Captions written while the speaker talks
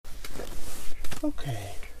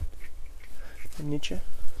Okay. Nietzsche?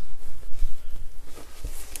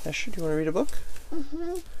 Asher, do you want to read a book?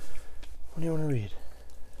 Mm-hmm. What do you want to read?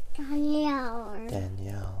 Danielle.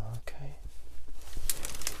 Danielle, okay.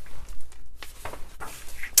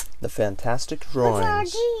 The fantastic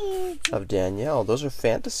drawings of Danielle. Those are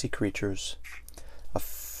fantasy creatures. A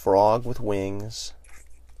frog with wings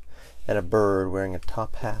and a bird wearing a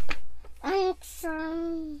top hat.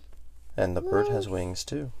 And the bird has wings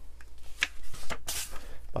too.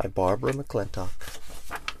 By Barbara McClintock.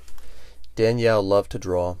 Danielle loved to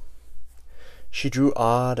draw. She drew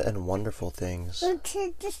odd and wonderful things. What's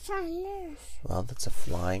the designers? Well, that's a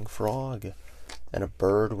flying frog and a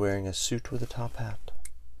bird wearing a suit with a top hat.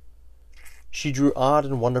 She drew odd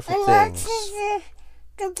and wonderful things.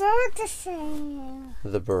 The bird to sing.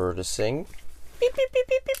 The bird to sing. Beep, beep, beep,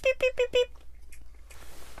 beep, beep, beep, beep, beep, beep.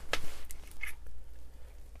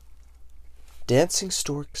 Dancing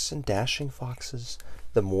storks and dashing foxes,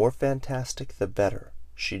 the more fantastic the better,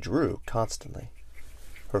 she drew constantly.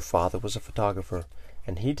 Her father was a photographer,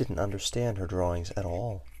 and he didn't understand her drawings at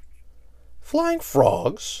all. Flying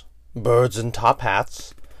frogs, birds in top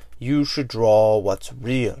hats, you should draw what's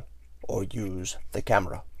real, or use the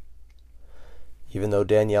camera. Even though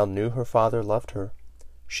Danielle knew her father loved her,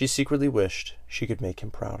 she secretly wished she could make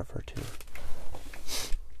him proud of her too.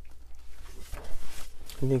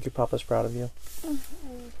 You think your papa's proud of you?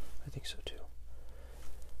 Mm-hmm. I think so too.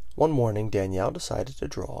 One morning, Danielle decided to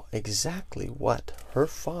draw exactly what her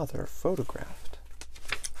father photographed.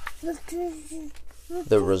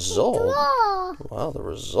 The result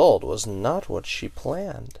was not what she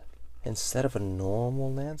planned. Instead of a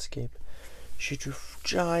normal landscape, she drew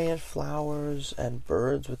giant flowers and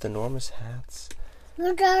birds with enormous hats.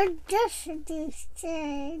 It's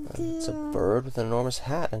a bird with an enormous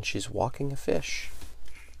hat, and she's walking a fish.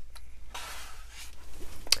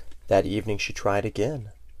 That evening she tried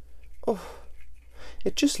again. Oh,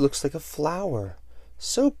 it just looks like a flower.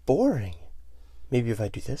 So boring. Maybe if I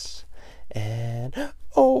do this, and...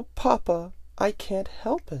 Oh, Papa, I can't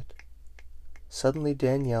help it. Suddenly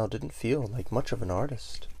Danielle didn't feel like much of an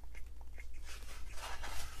artist.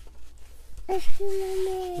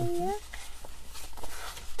 Mm-hmm.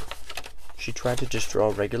 She tried to just draw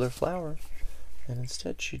a regular flower, and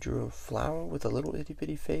instead she drew a flower with a little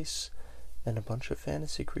itty-bitty face and a bunch of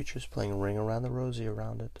fantasy creatures playing Ring Around the Rosie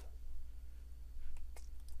around it.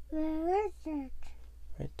 Where is it?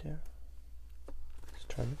 Right there. Let's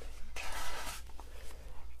turn the page.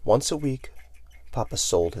 Once a week, Papa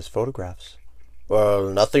sold his photographs. Well,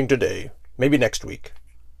 nothing today. Maybe next week.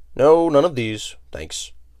 No, none of these,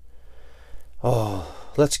 thanks. Oh,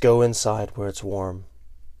 let's go inside where it's warm.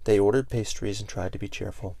 They ordered pastries and tried to be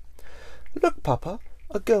cheerful. Look, Papa,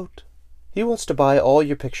 a goat. He wants to buy all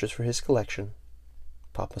your pictures for his collection.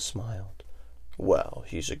 Papa smiled. Well,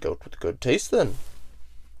 he's a goat with good taste, then.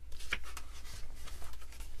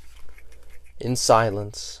 In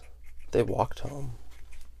silence, they walked home.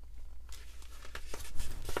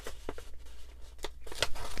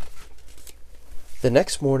 The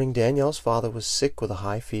next morning, Danielle's father was sick with a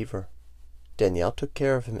high fever. Danielle took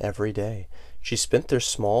care of him every day. She spent their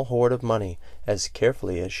small hoard of money as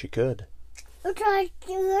carefully as she could.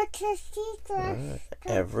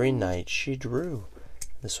 Every night she drew.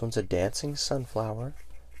 This one's a dancing sunflower,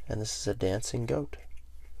 and this is a dancing goat.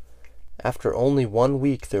 After only 1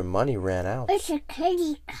 week, their money ran out. It's a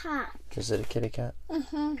kitty cat. Is it a kitty cat?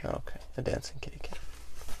 Mm-hmm. Okay, a dancing kitty cat.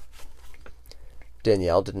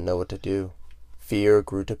 Danielle didn't know what to do. Fear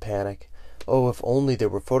grew to panic. Oh, if only there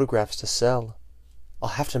were photographs to sell. I'll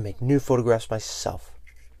have to make new photographs myself.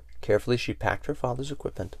 Carefully, she packed her father's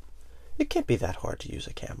equipment. It can't be that hard to use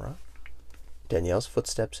a camera. Danielle's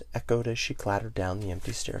footsteps echoed as she clattered down the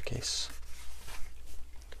empty staircase.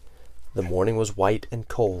 The morning was white and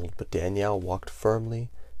cold, but Danielle walked firmly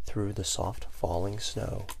through the soft falling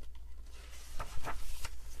snow.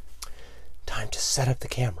 Time to set up the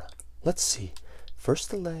camera. Let's see. First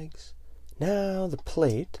the legs, now the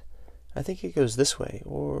plate. I think it goes this way,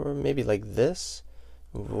 or maybe like this.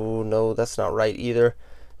 Oh, no, that's not right either.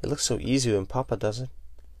 It looks so easy when Papa does it.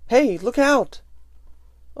 Hey, look out!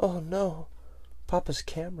 Oh, no. Papa's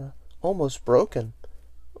camera. Almost broken.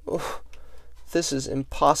 Oh, this is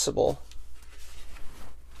impossible.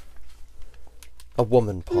 A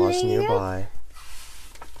woman paused nearby.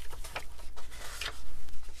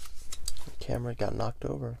 The camera got knocked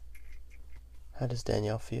over. How does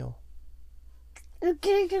Danielle feel? It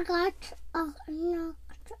got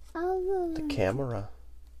knocked over. The camera.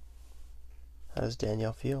 How does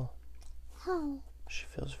Danielle feel? How? She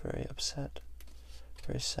feels very upset,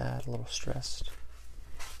 very sad, a little stressed.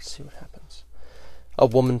 Let's see what happens. A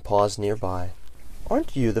woman paused nearby.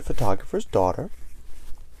 Aren't you the photographer's daughter?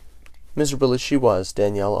 Miserable as she was,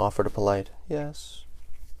 Danielle offered a polite yes.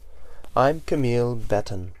 I'm Camille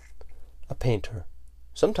Betton, a painter.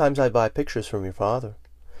 Sometimes I buy pictures from your father.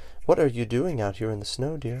 What are you doing out here in the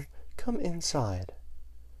snow, dear? Come inside.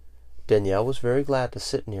 Danielle was very glad to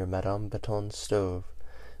sit near Madame Betton's stove.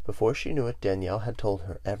 Before she knew it, Danielle had told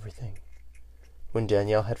her everything. When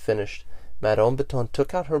Danielle had finished, Madame Betton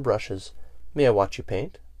took out her brushes. May I watch you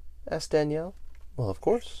paint? Asked Danielle. Well, of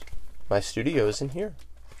course. My studio is in here.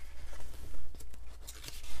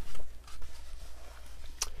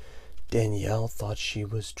 Danielle thought she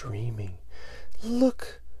was dreaming.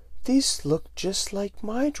 Look, these look just like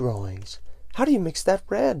my drawings. How do you mix that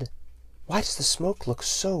red? Why does the smoke look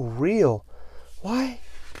so real? Why?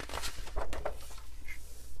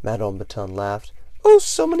 Madame Betton laughed. Oh,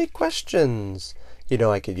 so many questions. You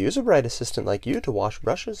know, I could use a bright assistant like you to wash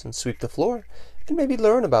brushes and sweep the floor, and maybe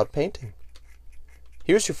learn about painting.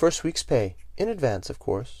 Here's your first week's pay, in advance, of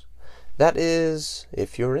course. That is,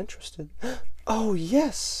 if you're interested. Oh,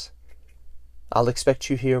 yes. I'll expect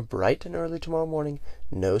you here bright and early tomorrow morning.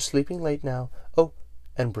 No sleeping late now. Oh,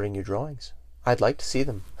 and bring your drawings. I'd like to see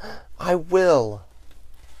them. I will.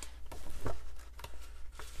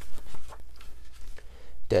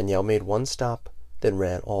 Danielle made one stop, then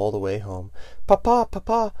ran all the way home. Papa,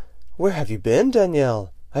 Papa, where have you been,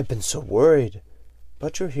 Danielle? I've been so worried.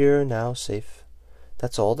 But you're here now, safe.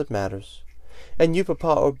 That's all that matters. And you,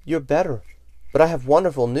 Papa, you're better. But I have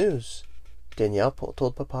wonderful news. Danielle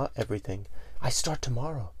told Papa everything. I start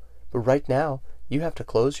tomorrow. But right now, you have to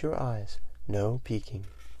close your eyes. No peeking.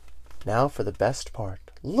 Now for the best part.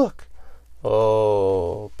 Look!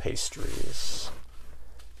 Oh, pastries.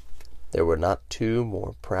 There were not two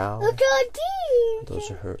more proud.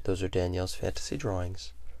 Those are Danielle's fantasy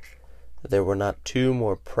drawings. There were not two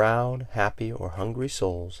more proud, happy, or hungry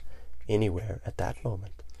souls anywhere at that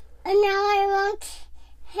moment. And now I want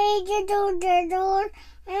hey diddle diddle.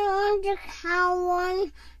 I want the cow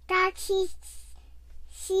one that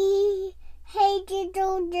she hey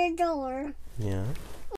diddle diddle. Yeah.